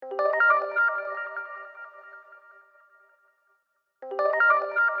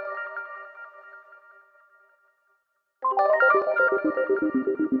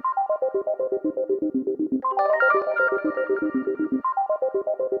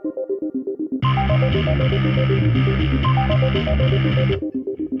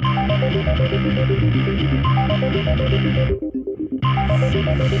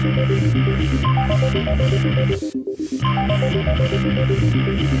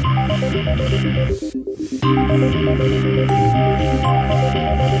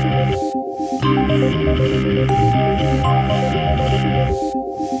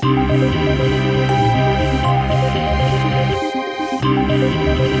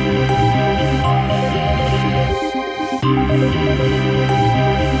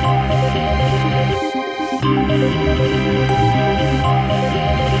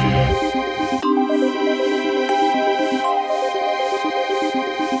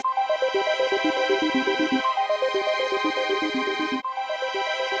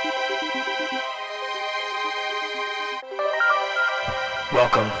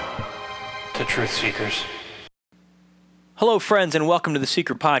Welcome to Truth Seekers. Hello, friends, and welcome to the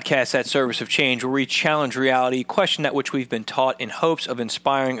Seeker Podcast at Service of Change, where we challenge reality, question that which we've been taught in hopes of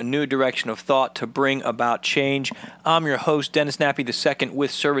inspiring a new direction of thought to bring about change. I'm your host, Dennis Nappy II,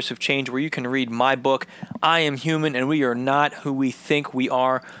 with Service of Change, where you can read my book, I Am Human, and We Are Not Who We Think We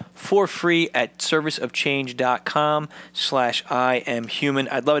Are, for free at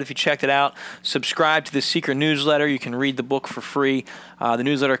serviceofchange.com/IamHuman. I'd love it if you checked it out. Subscribe to the Seeker newsletter. You can read the book for free. The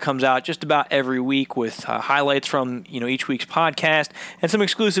newsletter comes out just about every week with highlights from each week's podcast and some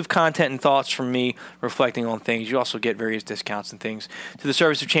exclusive content and thoughts from me reflecting on things. You also get various discounts and things to the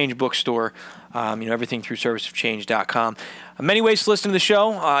Service of Change bookstore. Everything through serviceofchange.com. Many ways to listen to the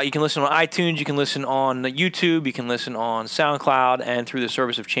show. You can listen on iTunes, you can listen on YouTube, you can listen on SoundCloud, and through the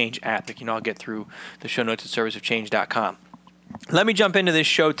Service of Change app. You can all get through the show notes at serviceofchange.com. Let me jump into this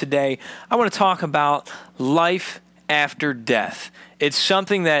show today. I want to talk about life after death. It's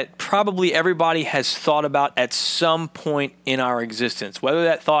something that probably everybody has thought about at some point in our existence. Whether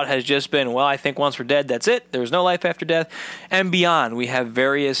that thought has just been, well, I think once we're dead, that's it. There's no life after death, and beyond. We have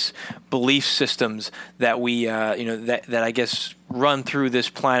various belief systems that we, that I guess run through this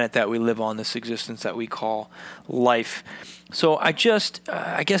planet that we live on, this existence that we call life. So I guess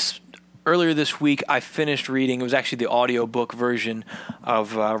earlier this week, I finished reading, it was actually the audiobook version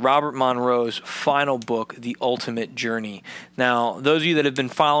of Robert Monroe's final book, The Ultimate Journey. Now, those of you that have been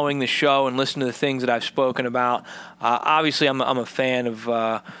following the show and listened to the things that I've spoken about, obviously I'm a fan of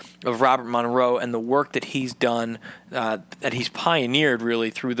Robert Monroe and the work that he's done, that he's pioneered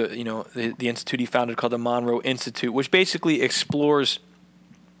really through the institute he founded called the Monroe Institute, which basically explores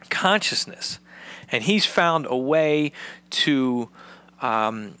consciousness. And he's found a way to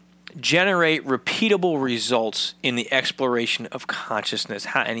generate repeatable results in the exploration of consciousness.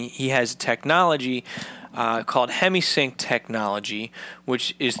 And he has technology called hemisync technology,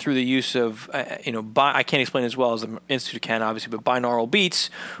 which is through the use of, I can't explain as well as the Institute can, obviously, but binaural beats,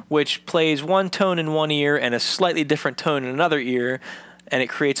 which plays one tone in one ear and a slightly different tone in another ear, and it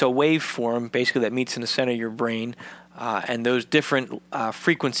creates a waveform, basically, that meets in the center of your brain. And those different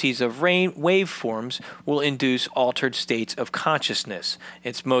frequencies of waveforms will induce altered states of consciousness.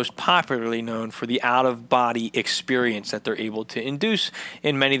 It's most popularly known for the out-of-body experience that they're able to induce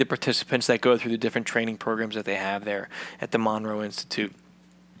in many of the participants that go through the different training programs that they have there at the Monroe Institute.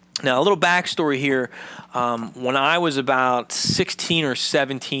 Now, a little backstory here. When I was about 16 or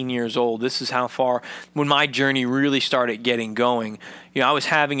 17 years old, this is how far, when my journey really started getting going, I was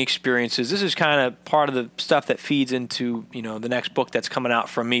having experiences. This is kind of part of the stuff that feeds into, the next book that's coming out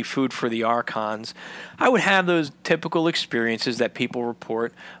from me, Food for the Archons. I would have those typical experiences that people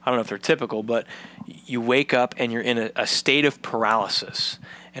report. I don't know if they're typical, but you wake up and you're in a state of paralysis.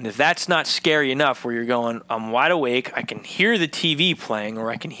 And if that's not scary enough where you're going, I'm wide awake, I can hear the TV playing,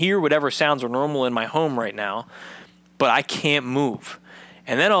 or I can hear whatever sounds are normal in my home right now, but I can't move.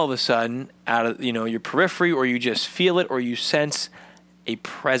 And then all of a sudden, out of your periphery, or you just feel it, or you sense a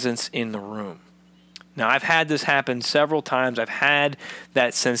presence in the room. Now, I've had this happen several times. I've had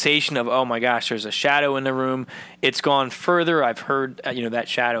that sensation of, oh my gosh, there's a shadow in the room. It's gone further. I've heard, that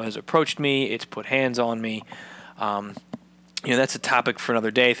shadow has approached me. It's put hands on me. That's a topic for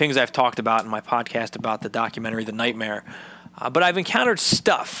another day. Things I've talked about in my podcast about the documentary, The Nightmare. But I've encountered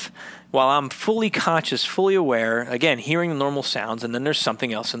stuff while I'm fully conscious, fully aware, again, hearing the normal sounds, and then there's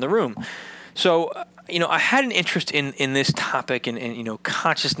something else in the room. So, I had an interest in this topic and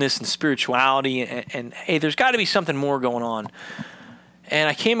consciousness and spirituality, and hey, there's got to be something more going on. And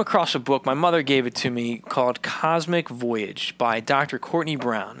I came across a book, my mother gave it to me, called Cosmic Voyage by Dr. Courtney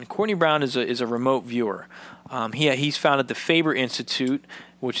Brown. And Courtney Brown is a remote viewer. He's founded the Faber Institute,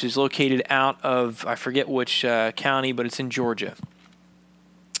 which is located out of, I forget which county, but it's in Georgia.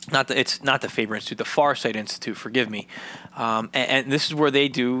 It's not the Faber Institute, the Farsight Institute, forgive me. And this is where they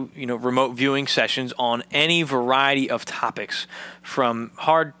do, remote viewing sessions on any variety of topics, from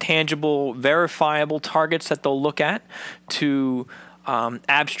hard, tangible, verifiable targets that they'll look at to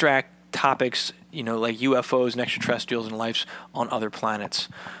abstract topics, like UFOs and extraterrestrials and lives on other planets.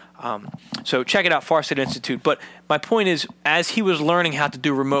 So check it out, Farsight Institute. But my point is, as he was learning how to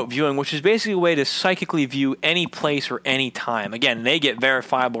do remote viewing, which is basically a way to psychically view any place or any time. Again, they get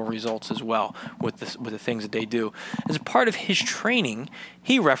verifiable results as well with the things that they do. As a part of his training,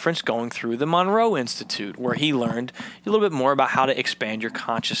 he referenced going through the Monroe Institute, where he learned a little bit more about how to expand your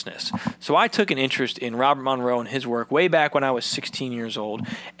consciousness. So I took an interest in Robert Monroe and his work way back when I was 16 years old,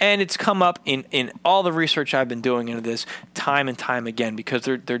 and it's come up in all the research I've been doing into this time and time again, because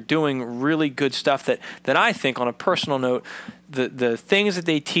they're doing really good stuff that I think, on a personal note, the things that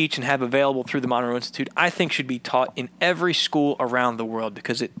they teach and have available through the Monroe Institute, I think should be taught in every school around the world,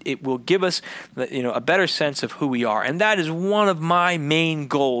 because it will give us a better sense of who we are. And that is one of my main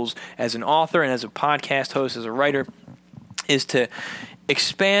goals as an author and as a podcast host, as a writer, is to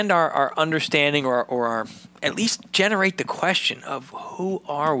expand our understanding or our, at least generate the question of who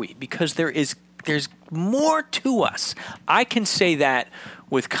are we, because there's more to us. I can say that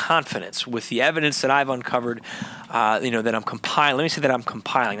with confidence, with the evidence that I've uncovered, that I'm compiling. Let me say that I'm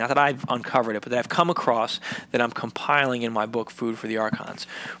compiling, not that I've uncovered it, but that I've come across, that I'm compiling in my book, Food for the Archons.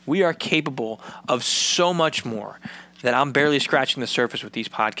 We are capable of so much more that I'm barely scratching the surface with these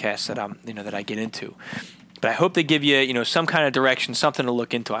podcasts that I get into. But I hope they give you, some kind of direction, something to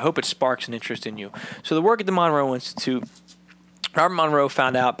look into. I hope it sparks an interest in you. So the work at the Monroe Institute, Robert Monroe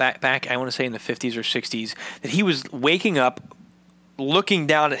found out back, I want to say in the 50s or 60s, that he was waking up looking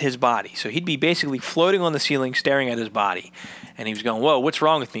down at his body. So he'd be basically floating on the ceiling staring at his body. And he was going, whoa, what's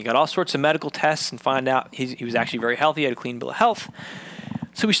wrong with me? Got all sorts of medical tests and find out he was actually very healthy, had a clean bill of health.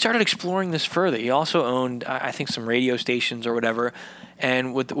 So we started exploring this further. He also owned, I think, some radio stations or whatever.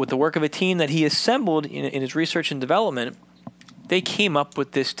 And with the work of a team that he assembled in his research and development, they came up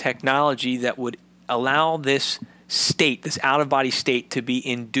with this technology that would allow this state, this out-of-body state, to be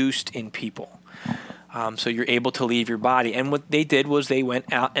induced in people. So you're able to leave your body. And what they did was they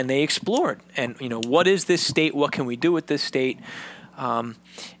went out and they explored. And, what is this state? What can we do with this state? And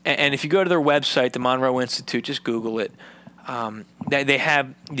if you go to their website, the Monroe Institute, just Google it. They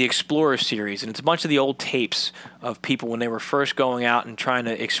have the Explorer series, and it's a bunch of the old tapes of people when they were first going out and trying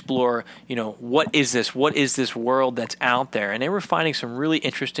to explore, what is this? What is this world that's out there? And they were finding some really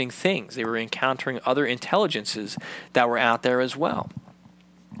interesting things. They were encountering other intelligences that were out there as well.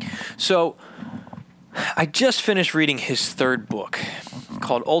 So I just finished reading his third book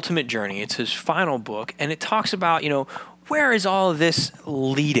called Ultimate Journey. It's his final book, and it talks about, where is all of this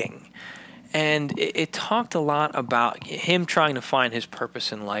leading? And it talked a lot about him trying to find his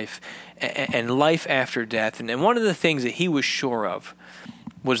purpose in life and life after death. And one of the things that he was sure of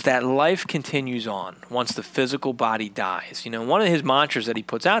was that life continues on once the physical body dies. One of his mantras that he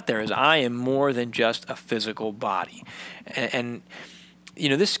puts out there is, I am more than just a physical body. And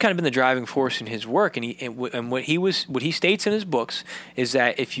this has kind of been the driving force in his work, and what he states in his books is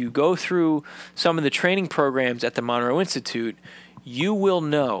that if you go through some of the training programs at the Monroe Institute, you will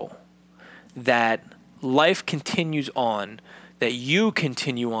know that life continues on, that you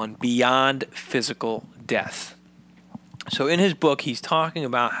continue on beyond physical death. So in his book, he's talking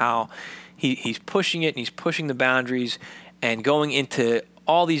about how he's pushing it, and he's pushing the boundaries and going into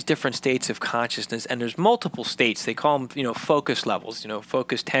all these different states of consciousness, and there's multiple states. They call them, focus levels.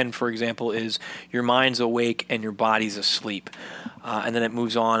 Focus 10, for example, is your mind's awake and your body's asleep. And then it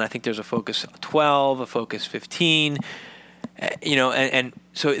moves on. I think there's a focus 12, a focus 15, and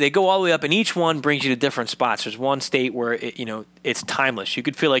so they go all the way up, and each one brings you to different spots. There's one state where it's timeless. You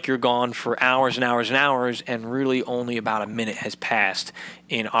could feel like you're gone for hours and hours and hours, and really only about a minute has passed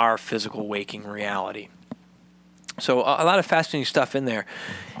in our physical waking reality. So a lot of fascinating stuff in there.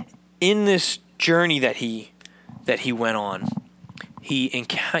 In this journey that he went on,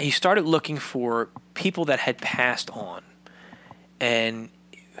 he started looking for people that had passed on. And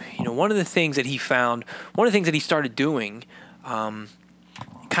one of the things that he found, one of the things that he started doing,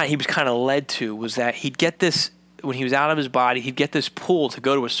 he was kind of led to, was that he'd get this, when he was out of his body, he'd get this pull to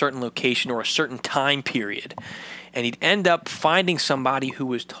go to a certain location or a certain time period. And he'd end up finding somebody who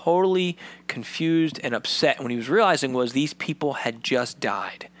was totally confused and upset. And what he was realizing was these people had just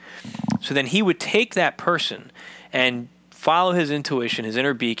died. So then he would take that person and follow his intuition, his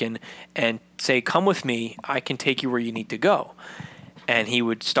inner beacon, and say, come with me, I can take you where you need to go. And he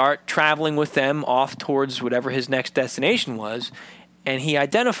would start traveling with them off towards whatever his next destination was. And he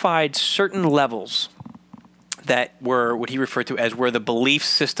identified certain levels that were what he referred to as where the belief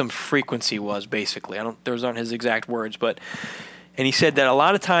system frequency was, basically. Those aren't his exact words, and he said that a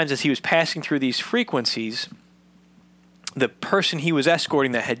lot of times as he was passing through these frequencies, the person he was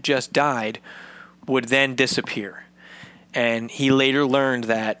escorting that had just died would then disappear. And he later learned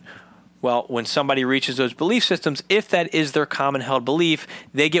that, well, when somebody reaches those belief systems, if that is their common held belief,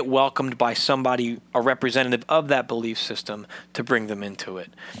 they get welcomed by somebody, a representative of that belief system, to bring them into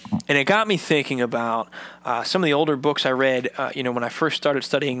it. And it got me thinking about some of the older books I read, when I first started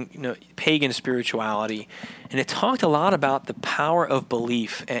studying, pagan spirituality. And it talked a lot about the power of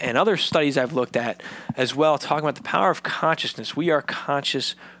belief, and other studies I've looked at as well, talking about the power of consciousness. We are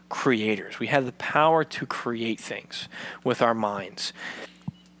conscious creators. We have the power to create things with our minds.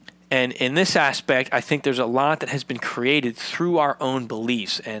 And in this aspect, I think there's a lot that has been created through our own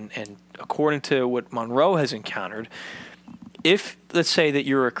beliefs. And according to what Monroe has encountered, if, let's say that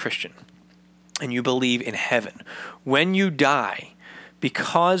you're a Christian and you believe in heaven, when you die,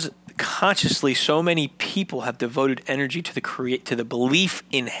 because consciously so many people have devoted energy to the belief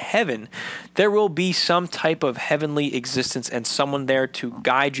in heaven, there will be some type of heavenly existence and someone there to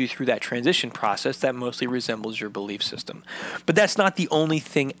guide you through that transition process that mostly resembles your belief system. But that's not the only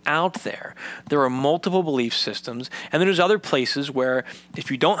thing out there. There are multiple belief systems, and there's other places where if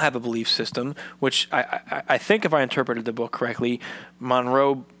you don't have a belief system, which I think if I interpreted the book correctly,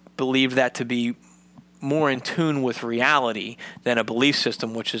 Monroe believed that to be more in tune with reality than a belief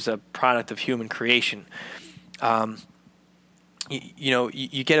system, which is a product of human creation.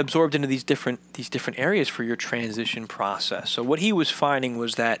 You get absorbed into these different areas for your transition process. So what he was finding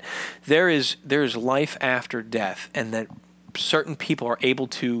was that there is life after death, and that certain people are able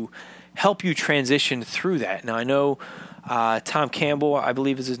to help you transition through that. Now I know Tom Campbell, I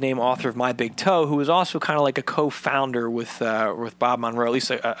believe is his name, author of My Big Toe, who is also kind of like a co-founder with Bob Monroe, at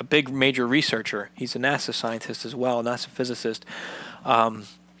least a big major researcher. He's a NASA scientist as well, a NASA physicist.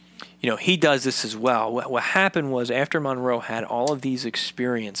 He does this as well. What happened was after Monroe had all of these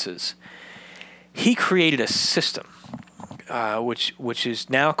experiences, he created a system, which is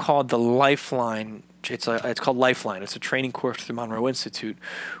now called the Lifeline. It's called Lifeline. It's a training course through Monroe Institute,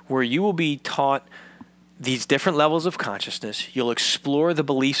 where you will be taught these different levels of consciousness. You'll explore the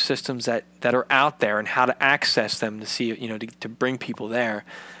belief systems that are out there and how to access them to see, to bring people there.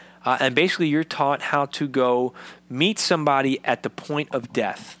 And basically you're taught how to go meet somebody at the point of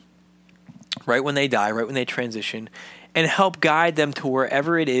death, right when they die, right when they transition, and help guide them to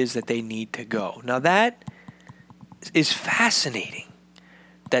wherever it is that they need to go. Now that is fascinating,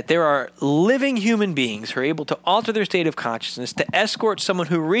 that there are living human beings who are able to alter their state of consciousness to escort someone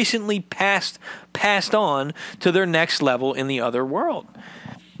who recently passed on to their next level in the other world.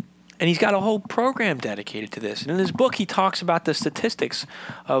 And he's got a whole program dedicated to this. And in his book, he talks about the statistics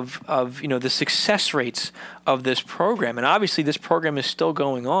of the success rates of this program. And obviously, this program is still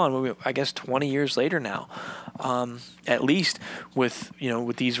going on. I guess 20 years later now, at least with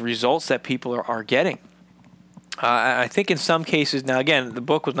these results that people are getting. I think in some cases, now again, the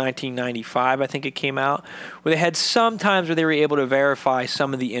book was 1995, I think it came out, where they had some times where they were able to verify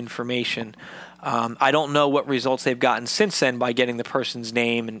some of the information. I don't know what results they've gotten since then by getting the person's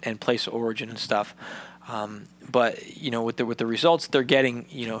name and place of origin and stuff. But with the results they're getting,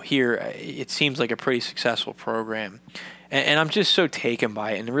 here, it seems like a pretty successful program. And I'm just so taken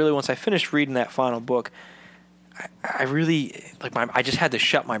by it. And really, once I finished reading that final book, I really I just had to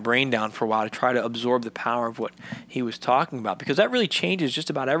shut my brain down for a while to try to absorb the power of what he was talking about, because that really changes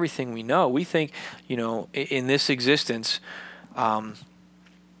just about everything we know. We think, in this existence, a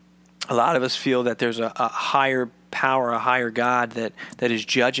lot of us feel that there's a higher power, a higher God that is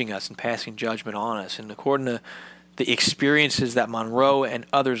judging us and passing judgment on us. And according to the experiences that Monroe and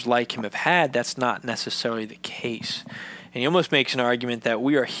others like him have had, that's not necessarily the case. And he almost makes an argument that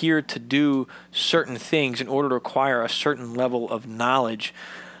we are here to do certain things in order to acquire a certain level of knowledge,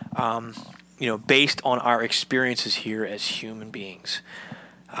 based on our experiences here as human beings.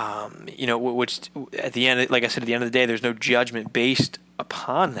 Which at the end, like I said, at the end of the day, there's no judgment based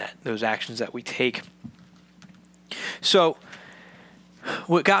upon those actions that we take. So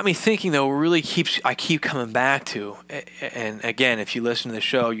what got me thinking, though, really I keep coming back to, and again, if you listen to the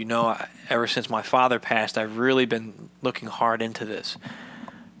show, ever since my father passed, I've really been looking hard into this.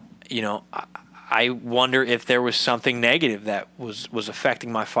 I wonder if there was something negative that was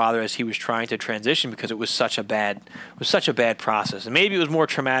affecting my father as he was trying to transition, because it was such a bad process. And maybe it was more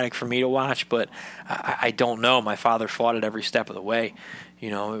traumatic for me to watch, but I don't know. My father fought it every step of the way.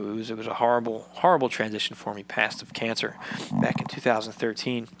 It was a horrible transition for me. Passed of cancer back in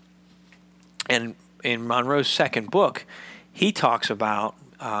 2013. And in Monroe's second book, he talks about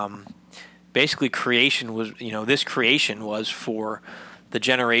basically this creation was for the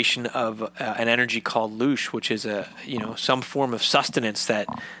generation of an energy called loosh, which is some form of sustenance that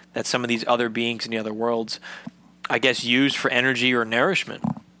some of these other beings in the other worlds, I guess, use for energy or nourishment.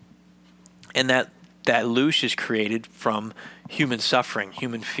 And that loosh is created from human suffering,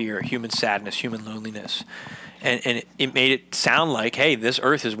 human fear, human sadness, human loneliness. And it made it sound like, hey, this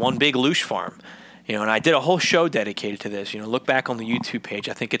earth is one big loosh farm. And I did a whole show dedicated to this. Look back on the YouTube page.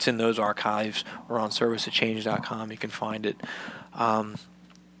 I think it's in those archives or on serviceofchange.com. You can find it. And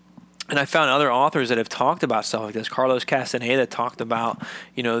I found other authors that have talked about stuff like this. Carlos Castaneda talked about,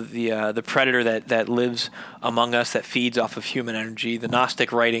 the predator that lives among us that feeds off of human energy. The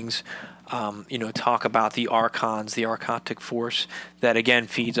Gnostic writings, talk about the archons, the archontic force that again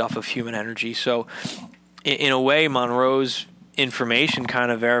feeds off of human energy. So, in a way, Monroe's information kind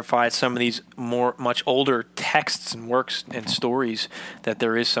of verified some of these much older texts and works and stories that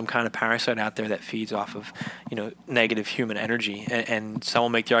there is some kind of parasite out there that feeds off of negative human energy, and some will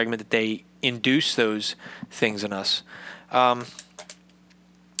make the argument that they induce those things in us.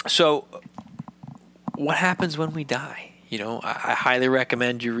 So what happens when we die? I highly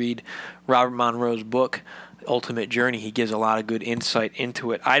recommend you read Robert Monroe's book, Ultimate Journey. He gives a lot of good insight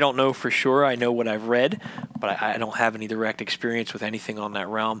into it. I don't know for sure. I know what I've read, but I don't have any direct experience with anything on that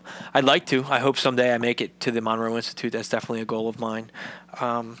realm. I'd like to. I hope someday I make it to the Monroe Institute. That's definitely a goal of mine.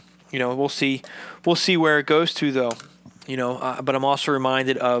 We'll see. We'll see where it goes to, though. But I'm also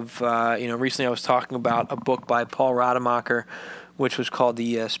reminded of, recently I was talking about a book by Paul Rademacher, which was called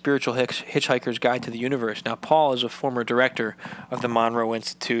The Spiritual Hitchhiker's Guide to the Universe. Now, Paul is a former director of the Monroe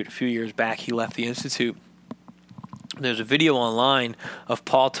Institute. A few years back, he left the Institute. There's a video online of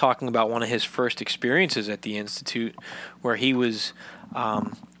Paul talking about one of his first experiences at the Institute, where he was,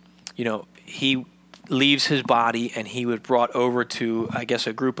 he leaves his body and he was brought over to, I guess,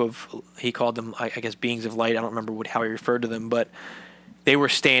 a group of, he called them, I guess, beings of light. I don't remember how he referred to them, but they were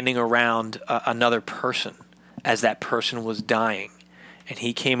standing around another person as that person was dying. And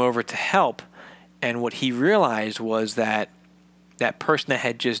he came over to help, and what he realized was that that person that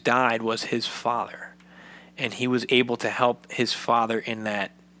had just died was his father. And he was able to help his father in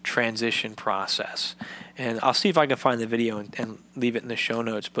that transition process. And I'll see if I can find the video and leave it in the show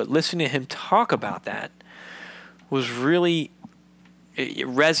notes. But listening to him talk about that was really, it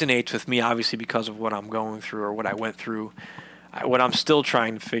resonates with me, obviously, because of what I'm going through or what I went through, what I'm still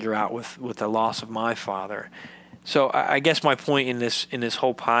trying to figure out with the loss of my father. So I guess my point in this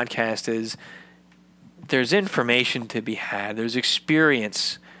whole podcast is there's information to be had. There's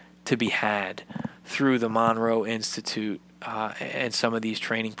experience to be had through the Monroe Institute and some of these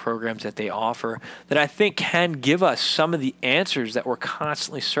training programs that they offer that I think can give us some of the answers that we're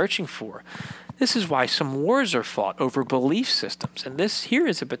constantly searching for. This is why some wars are fought over belief systems, and this here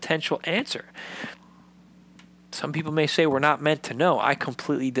is a potential answer. Some people may say we're not meant to know. I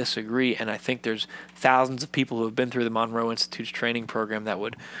completely disagree, and I think there's thousands of people who have been through the Monroe Institute's training program that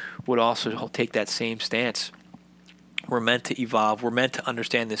would also take that same stance. We're meant to evolve. We're meant to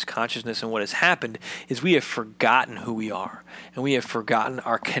understand this consciousness, and what has happened is we have forgotten who we are, and we have forgotten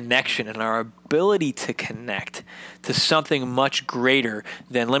our connection and our ability to connect to something much greater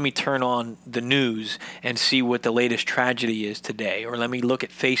than let me turn on the news and see what the latest tragedy is today, or let me look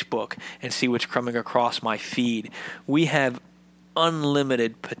at Facebook and see what's coming across my feed. We have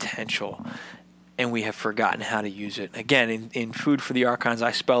unlimited potential, and we have forgotten how to use it. Again, in Food for the Archons,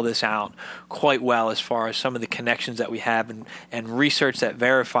 I spell this out quite well as far as some of the connections that we have and research that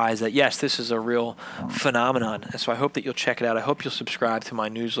verifies that, yes, this is a real phenomenon. And so I hope that you'll check it out. I hope you'll subscribe to my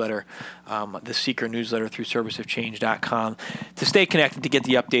newsletter, the Seeker newsletter through serviceofchange.com, to stay connected, to get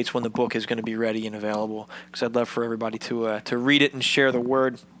the updates when the book is going to be ready and available, because I'd love for everybody to read it and share the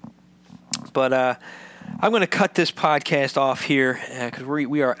word. But I'm going to cut this podcast off here because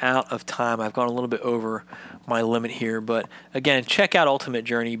we are out of time. I've gone a little bit over my limit here, but again, check out Ultimate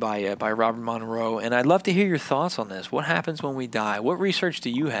Journey by Robert Monroe, and I'd love to hear your thoughts on this. What happens when we die? What research do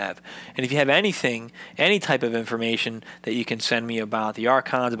you have? And if you have anything, any type of information that you can send me about the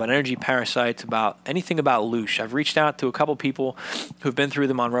archons, about energy parasites, about anything about loosh. I've reached out to a couple people who've been through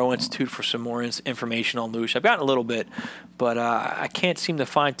the Monroe Institute for some more information on loosh. I've gotten a little bit, but I can't seem to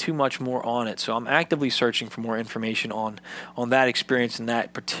find too much more on it, so I'm actively searching for more information on that experience and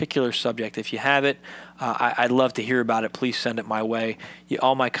that particular subject. If you have it, I'd love to hear about it. Please send it my way.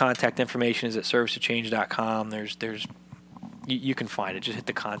 All my contact information is at serviceofchange.com. You can find it. Just hit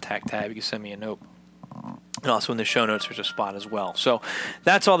the contact tab. You can send me a note. And also in the show notes, there's a spot as well. So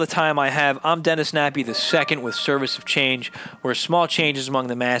that's all the time I have. I'm Dennis Nappy II with Service of Change, where small changes among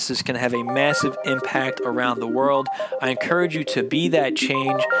the masses can have a massive impact around the world. I encourage you to be that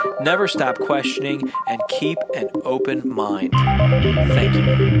change, never stop questioning, and keep an open mind. Thank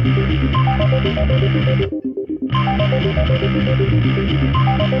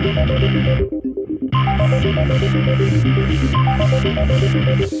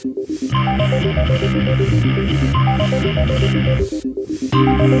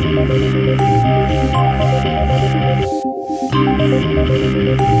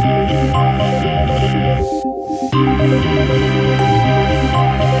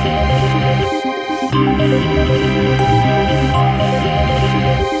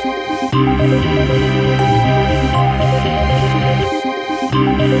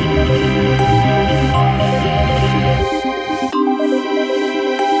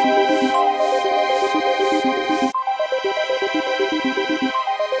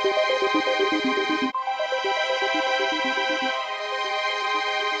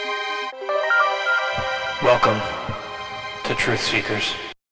Welcome to Truth Seekers.